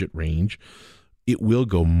double-digit range, it will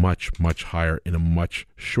go much, much higher in a much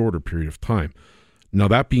shorter period of time. Now,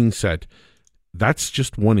 that being said, that's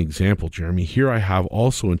just one example, Jeremy. Here I have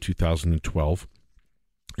also in 2012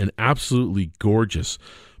 an absolutely gorgeous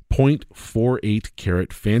 0.48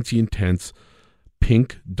 carat fancy intense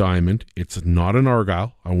pink diamond. It's not an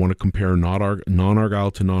Argyle. I want to compare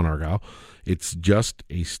non-Argyle to non-Argyle. It's just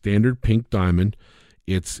a standard pink diamond.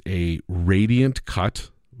 It's a radiant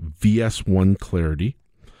cut, VS1 clarity.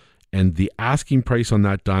 And the asking price on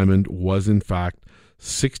that diamond was in fact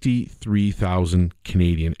 63,000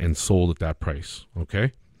 Canadian and sold at that price.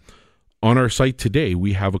 Okay. On our site today,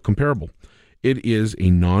 we have a comparable. It is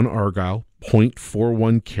a non-Argyle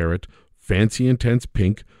 0.41 carat fancy intense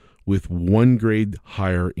pink with 1 grade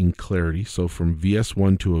higher in clarity, so from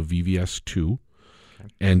VS1 to a VVS2,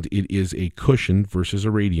 and it is a cushion versus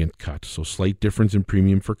a radiant cut, so slight difference in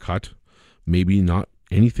premium for cut, maybe not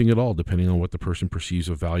anything at all, depending on what the person perceives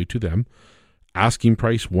of value to them. Asking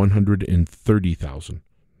price $130,000.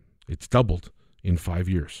 It's doubled in 5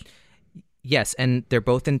 years. Yes, and they're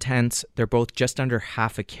both intense. They're both just under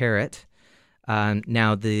half a carat.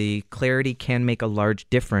 Now, the clarity can make a large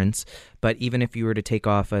difference, but even if you were to take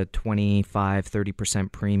off a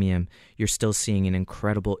 25-30% premium, you're still seeing an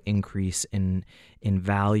incredible increase in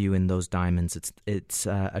value in those diamonds. It's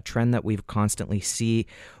a trend that we've constantly see.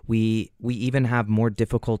 We even have more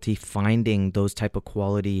difficulty finding those type of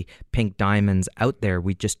quality pink diamonds out there.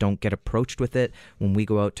 We just don't get approached with it. When we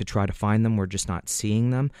go out to try to find them, we're just not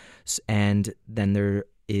seeing them. And then there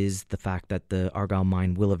is the fact that the Argyle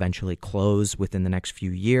mine will eventually close within the next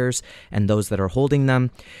few years, and those that are holding them,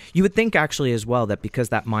 you would think actually as well that because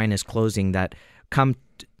that mine is closing, that come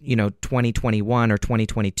 2021 or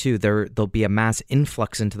 2022, there'll be a mass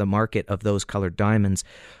influx into the market of those colored diamonds,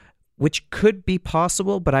 which could be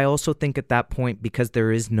possible. But I also think at that point, because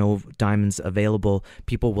there is no diamonds available,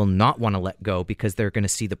 people will not want to let go because they're going to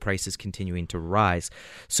see the prices continuing to rise.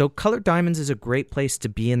 So colored diamonds is a great place to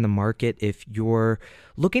be in the market if you're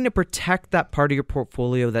looking to protect that part of your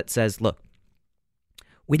portfolio that says, look,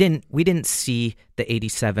 we didn't see the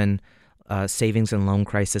 87 savings and loan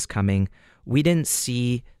crisis coming. We didn't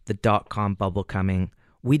see the dot-com bubble coming.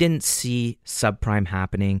 We didn't see subprime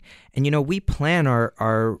happening. And, we plan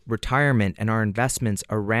our retirement and our investments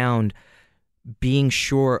around being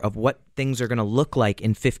sure of what things are going to look like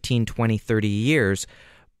in 15, 20, 30 years.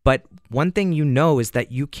 But one thing is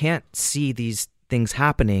that you can't see these things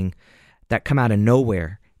happening that come out of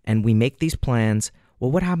nowhere. And we make these plans.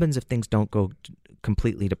 Well, what happens if things don't go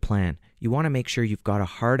completely to plan? You want to make sure you've got a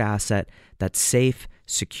hard asset that's safe,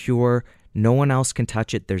 secure. No one else can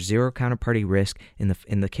touch it. There's zero counterparty risk.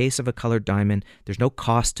 In the case of a colored diamond, there's no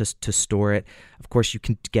cost to store it. Of course, you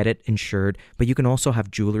can get it insured, but you can also have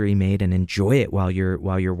jewelry made and enjoy it while you're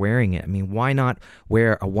wearing it. I mean, why not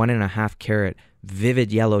wear a 1.5 carat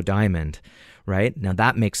vivid yellow diamond, right? Now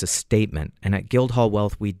that makes a statement. And at Guildhall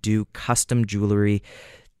Wealth, we do custom jewelry.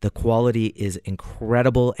 The quality is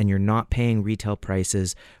incredible, and you're not paying retail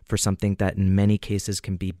prices for something that in many cases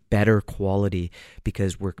can be better quality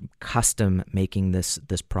because we're custom making this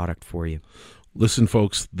product for you. Listen,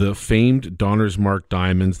 folks, the famed Donner's Mark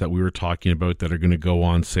diamonds that we were talking about that are going to go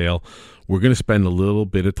on sale, we're going to spend a little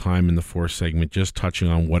bit of time in the fourth segment just touching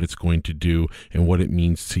on what it's going to do and what it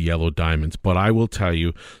means to yellow diamonds. But I will tell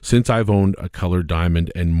you, since I've owned a colored diamond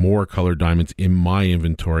and more colored diamonds in my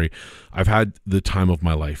inventory, I've had the time of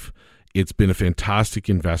my life. It's been a fantastic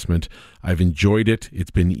investment. I've enjoyed it.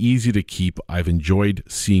 It's been easy to keep. I've enjoyed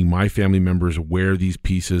seeing my family members wear these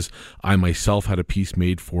pieces. I myself had a piece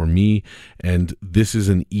made for me, and this is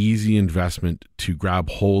an easy investment to grab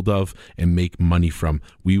hold of and make money from.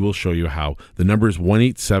 We will show you how. The number is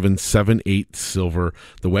 1-877-78-SILVER.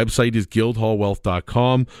 The website is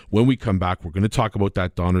guildhallwealth.com. When we come back, we're going to talk about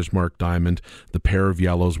that Donnersmarck diamond, the pair of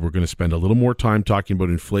yellows. We're going to spend a little more time talking about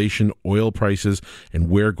inflation, oil prices, and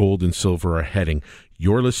where gold and silver are heading.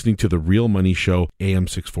 You're listening to The Real Money Show, AM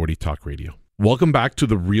 640 Talk Radio. Welcome back to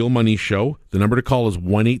The Real Money Show. The number to call is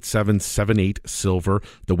 1-877-78-SILVER.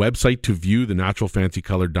 The website to view the natural fancy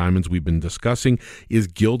colored diamonds we've been discussing is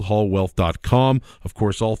guildhallwealth.com. Of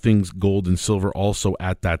course, all things gold and silver also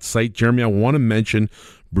at that site. Jeremy, I want to mention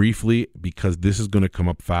briefly, because this is going to come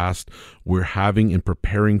up fast, we're having and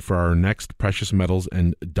preparing for our next precious metals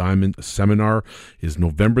and diamond seminar is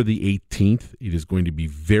November the 18th. It is going to be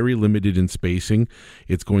very limited in spacing.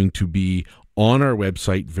 It's going to be on our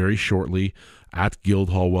website very shortly at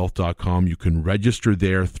guildhallwealth.com. You can register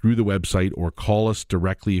there through the website or call us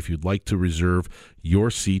directly if you'd like to reserve your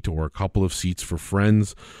seat or a couple of seats for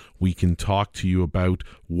friends. We can talk to you about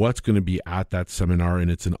what's going to be at that seminar,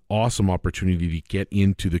 and it's an awesome opportunity to get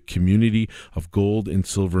into the community of gold and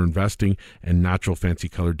silver investing and natural fancy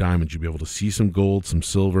colored diamonds. You'll be able to see some gold, some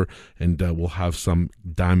silver, and we'll have some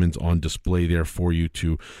diamonds on display there for you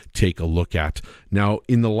to take a look at. Now,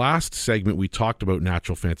 in the last segment, we talked about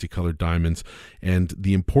natural fancy colored diamonds and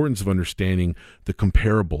the importance of understanding the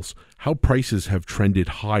comparables, how prices have trended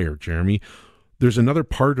higher, Jeremy. There's another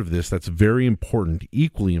part of this that's very important,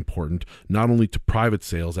 equally important, not only to private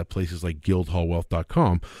sales at places like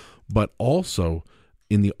guildhallwealth.com, but also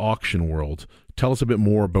in the auction world. Tell us a bit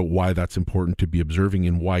more about why that's important to be observing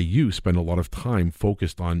and why you spend a lot of time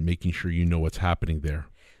focused on making sure you know what's happening there.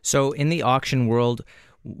 So in the auction world,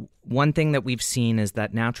 one thing that we've seen is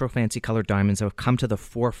that natural fancy colored diamonds have come to the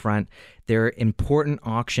forefront. They're important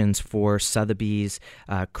auctions for Sotheby's,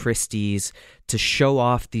 Christie's, to show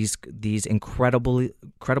off these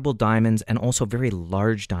incredible diamonds and also very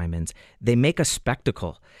large diamonds. They make a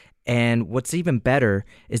spectacle. And what's even better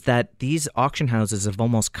is that these auction houses have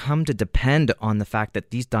almost come to depend on the fact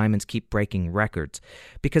that these diamonds keep breaking records,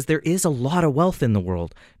 because there is a lot of wealth in the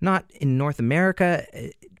world, not in North America,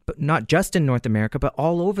 but not just in North America, but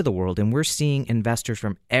all over the world. And we're seeing investors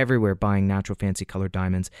from everywhere buying natural fancy colored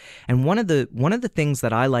diamonds. And one of the things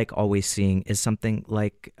that I like always seeing is something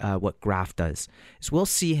like what Graf does. Is we'll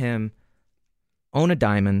see him own a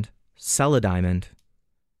diamond, sell a diamond,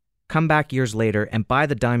 come back years later and buy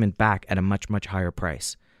the diamond back at a much, much higher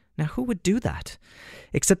price. Now, who would do that?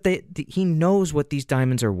 Except that he knows what these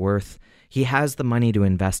diamonds are worth. He has the money to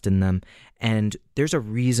invest in them. And there's a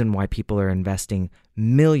reason why people are investing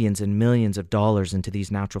millions and millions of dollars into these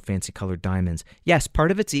natural fancy colored diamonds. Yes, part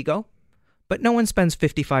of it's ego, but no one spends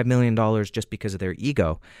 $55 million just because of their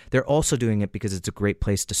ego. They're also doing it because it's a great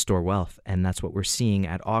place to store wealth. And that's what we're seeing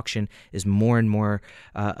at auction is more and more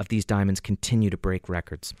of these diamonds continue to break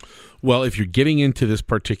records. Well, if you're getting into this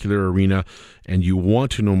particular arena and you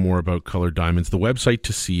want to know more about colored diamonds, the website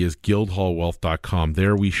to see is guildhallwealth.com.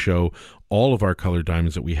 There we show all of our colored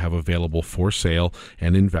diamonds that we have available for sale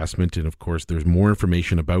and investment. And of course, there's more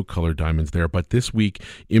information about colored diamonds there. But this week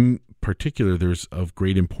in particular, there's of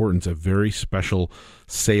great importance a very special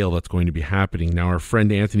sale that's going to be happening. Now, our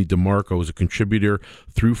friend Anthony DeMarco is a contributor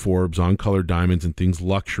through Forbes on colored diamonds and things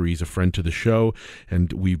luxury. He's a friend to the show,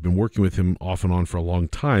 and we've been working with him off and on for a long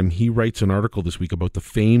time. He writes an article this week about the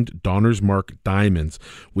famed Donnersmarck diamonds,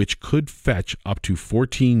 which could fetch up to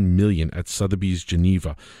 $14 million at Sotheby's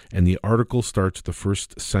Geneva. And the article starts with the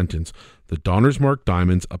first sentence: the Donnersmarck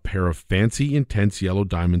diamonds, a pair of fancy, intense yellow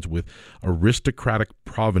diamonds with aristocratic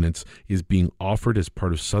provenance, is being offered as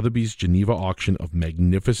part of Sotheby's Geneva auction of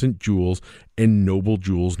magnificent jewels and noble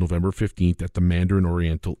jewels November 15th at the Mandarin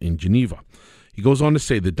Oriental in Geneva. He goes on to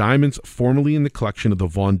say the diamonds formerly in the collection of the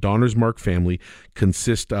von Donnersmarck family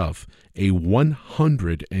consist of a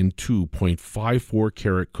 102.54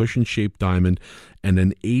 carat cushion-shaped diamond and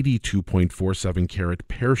an 82.47 carat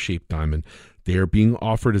pear-shaped diamond. They are being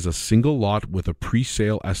offered as a single lot with a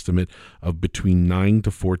pre-sale estimate of between 9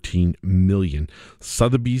 to 14 million.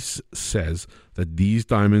 Sotheby's says that these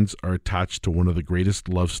diamonds are attached to one of the greatest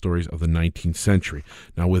love stories of the 19th century.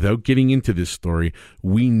 Now, without getting into this story,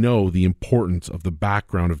 we know the importance of the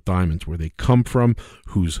background of diamonds, where they come from,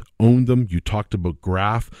 who's owned them. You talked about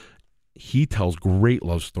Graf. He tells great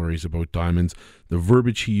love stories about diamonds. The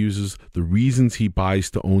verbiage he uses, the reasons he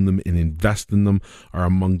buys to own them and invest in them are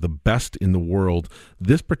among the best in the world.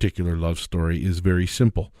 This particular love story is very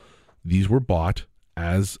simple. These were bought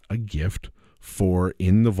as a gift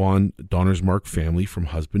in the von Donnersmarck family from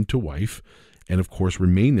husband to wife, and of course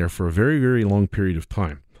remain there for a very, very long period of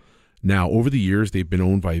time. Now, over the years, they've been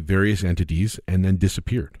owned by various entities and then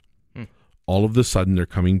disappeared. All of a sudden, they're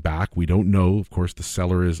coming back. We don't know. Of course, the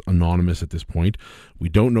seller is anonymous at this point. We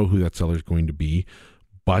don't know who that seller is going to be,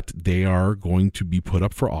 but they are going to be put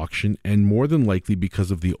up for auction, and more than likely,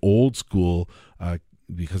 because of the old school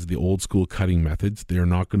cutting methods, they're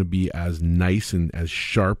not going to be as nice and as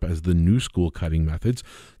sharp as the new school cutting methods.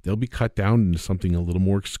 They'll be cut down into something a little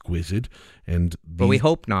more exquisite. But we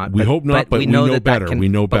hope not. We hope not, but we know better. We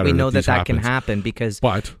know better. But we know that can happen because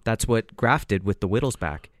that's what Graf did with the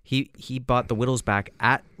Wittelsbach. He bought the Wittelsbach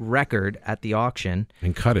at record at the auction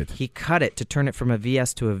and cut it. He cut it to turn it from a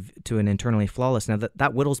VS to an internally flawless. Now that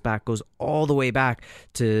Wittelsbach goes all the way back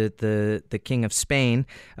to the King of Spain,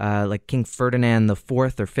 like King Ferdinand the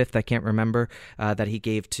Fourth or Fifth, I can't remember, that he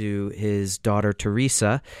gave to his daughter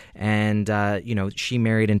Teresa, and she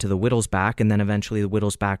married into the Wittelsbach, and then eventually the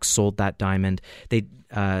Wittelsbach sold that diamond. They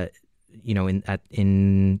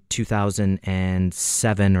in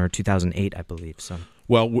 2007 or 2008, I believe. So.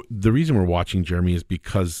 Well, the reason we're watching, Jeremy, is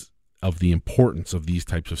because of the importance of these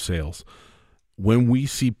types of sales. When we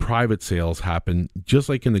see private sales happen, just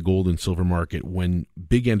like in the gold and silver market, when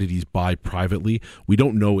big entities buy privately, we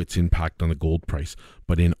don't know its impact on the gold price.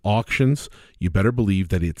 But in auctions, you better believe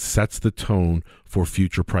that it sets the tone for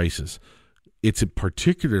future prices. It's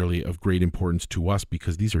particularly of great importance to us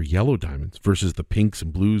because these are yellow diamonds versus the pinks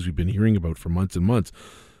and blues we've been hearing about for months and months.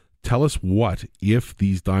 Tell us what, if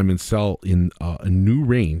these diamonds sell in a new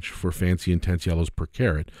range for fancy intense yellows per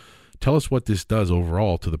carat, tell us what this does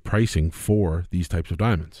overall to the pricing for these types of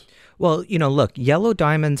diamonds. Well, look, yellow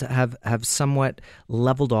diamonds have somewhat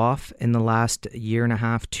leveled off in the last year and a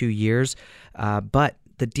half, 2 years, but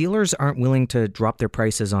the dealers aren't willing to drop their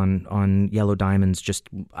prices on yellow diamonds just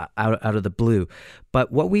out of the blue.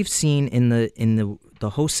 But what we've seen in the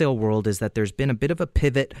wholesale world is that there's been a bit of a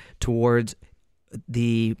pivot towards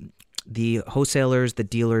the wholesalers, the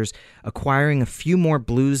dealers, acquiring a few more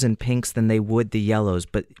blues and pinks than they would the yellows.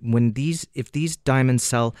 But if these diamonds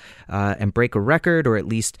sell and break a record, or at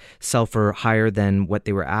least sell for higher than what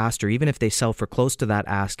they were asked, or even if they sell for close to that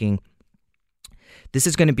asking, this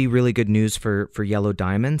is going to be really good news for yellow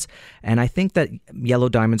diamonds. And I think that yellow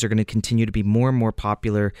diamonds are going to continue to be more and more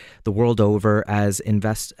popular the world over as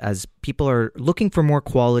people are looking for more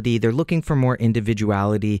quality. They're looking for more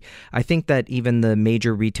individuality. I think that even the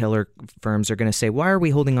major retailer firms are going to say, why are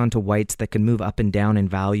we holding on to whites that can move up and down in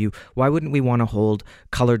value? Why wouldn't we want to hold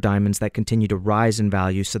colored diamonds that continue to rise in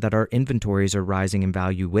value so that our inventories are rising in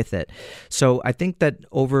value with it? So I think that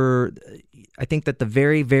the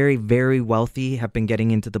very, very, very wealthy have been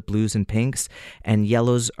getting into the blues and pinks, and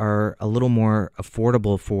yellows are a little more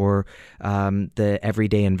affordable for the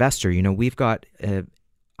everyday investor. We've got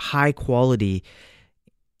high quality,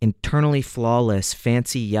 internally flawless,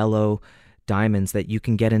 fancy yellow diamonds that you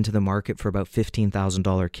can get into the market for about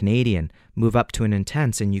 $15,000 Canadian. Move up to an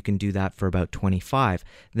intense and you can do that for about $25,000.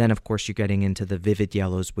 Then of course you're getting into the vivid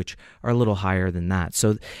yellows, which are a little higher than that.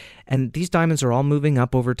 So, and these diamonds are all moving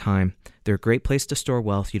up over time. They're a great place to store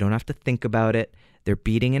wealth. You don't have to think about it. They're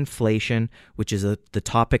beating inflation, which is the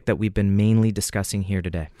topic that we've been mainly discussing here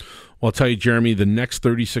today. Well, I'll tell you, Jeremy, the next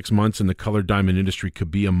 36 months in the colored diamond industry could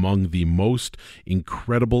be among the most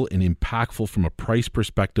incredible and impactful from a price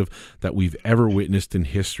perspective that we've ever witnessed in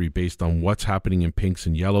history, based on what's happening in pinks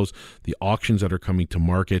and yellows, the auctions that are coming to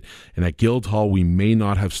market. And at Guildhall, we may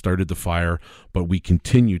not have started the fire, but we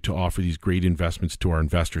continue to offer these great investments to our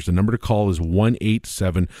investors. The number to call is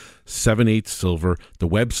 1-877-78-SILVER. The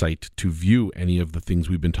website to view any of the things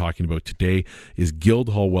we've been talking about today is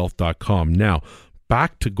guildhallwealth.com. Now,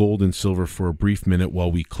 back to gold and silver for a brief minute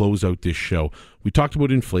while we close out this show. We talked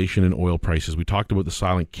about inflation and oil prices. We talked about the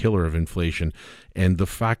silent killer of inflation and the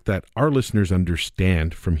fact that our listeners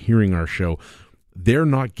understand from hearing our show, they're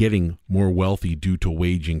not getting more wealthy due to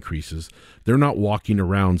wage increases. They're not walking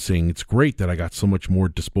around saying, it's great that I got so much more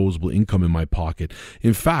disposable income in my pocket.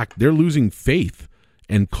 In fact, they're losing faith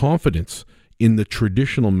and confidence in the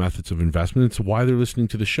traditional methods of investment. It's why they're listening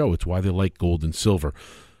to the show. It's why they like gold and silver.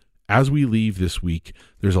 As we leave this week,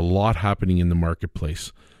 there's a lot happening in the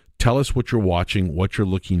marketplace. Tell us what you're watching, what you're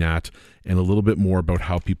looking at, and a little bit more about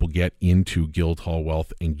how people get into Guildhall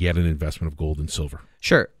Wealth and get an investment of gold and silver.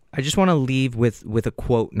 Sure. I just want to leave with a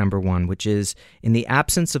quote, number one, which is, in the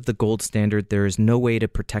absence of the gold standard, there is no way to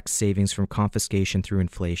protect savings from confiscation through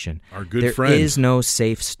inflation. Our good friend. There is no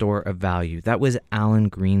safe store of value. That was Alan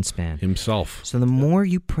Greenspan himself. So the more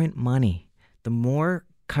you print money, the more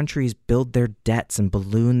countries build their debts and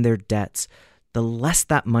balloon their debts, the less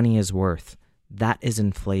that money is worth. that is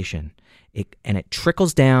inflation. And it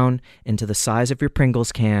trickles down into the size of your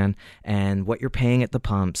Pringles can and what you're paying at the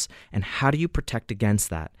pumps. And how do you protect against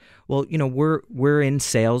that? Well, we're in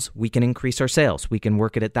sales. We can increase our sales. We can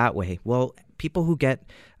work at it that way. Well, people who get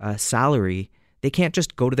a salary, they can't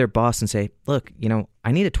just go to their boss and say, look,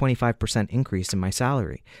 I need a 25% increase in my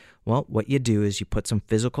salary. Well, what you do is you put some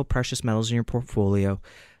physical precious metals in your portfolio.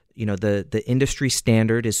 The industry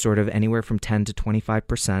standard is sort of anywhere from 10 to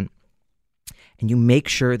 25%. And you make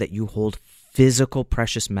sure that you hold physical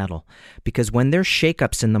precious metal, because when there's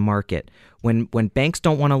shakeups in the market, when banks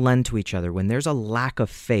don't want to lend to each other, when there's a lack of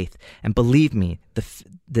faith, and believe me, the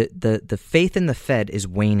faith in the Fed is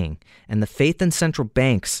waning, and the faith in central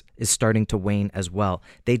banks is starting to wane as well.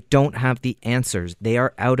 They don't have the answers. They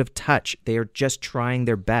are out of touch. They are just trying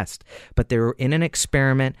their best, but they're in an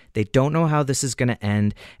experiment. They don't know how this is going to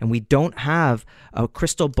end, and we don't have a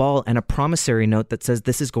crystal ball and a promissory note that says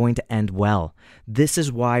this is going to end well. This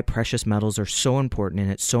is why precious metals are so important,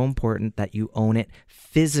 and it's so important that you own it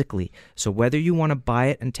physically. So whether you want to buy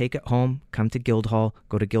it and take it home, come to Guildhall,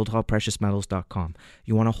 go to guildhallpreciousmetals.com.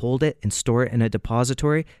 You want to hold it and store it in a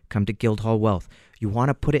depository, come to Guildhall Wealth. You want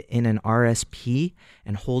to put it in an RSP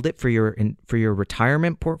and hold it for your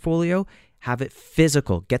retirement portfolio, have it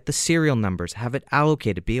physical, get the serial numbers, have it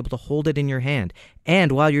allocated, be able to hold it in your hand.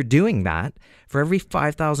 And while you're doing that, for every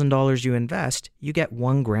 $5,000 you invest, you get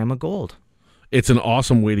 1 gram of gold. It's an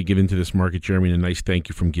awesome way to get into this market, Jeremy, and a nice thank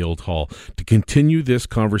you from Guildhall. To continue this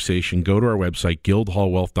conversation, go to our website,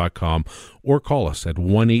 guildhallwealth.com, or call us at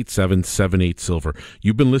 1-877-78-SILVER.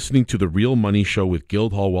 You've been listening to The Real Money Show with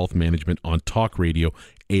Guildhall Wealth Management on Talk Radio,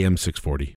 AM 640.